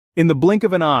In the blink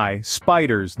of an eye,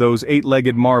 spiders, those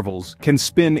eight-legged marvels, can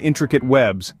spin intricate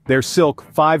webs, their silk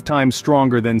 5 times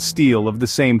stronger than steel of the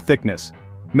same thickness.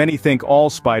 Many think all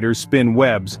spiders spin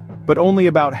webs, but only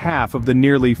about half of the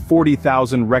nearly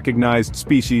 40,000 recognized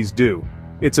species do.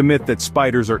 It's a myth that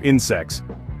spiders are insects.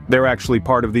 They're actually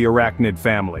part of the arachnid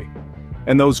family.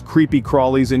 And those creepy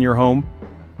crawlies in your home?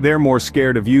 They're more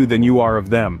scared of you than you are of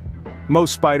them.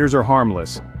 Most spiders are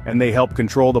harmless, and they help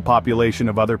control the population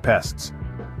of other pests.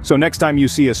 So next time you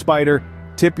see a spider,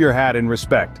 tip your hat in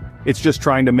respect. It's just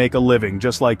trying to make a living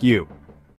just like you.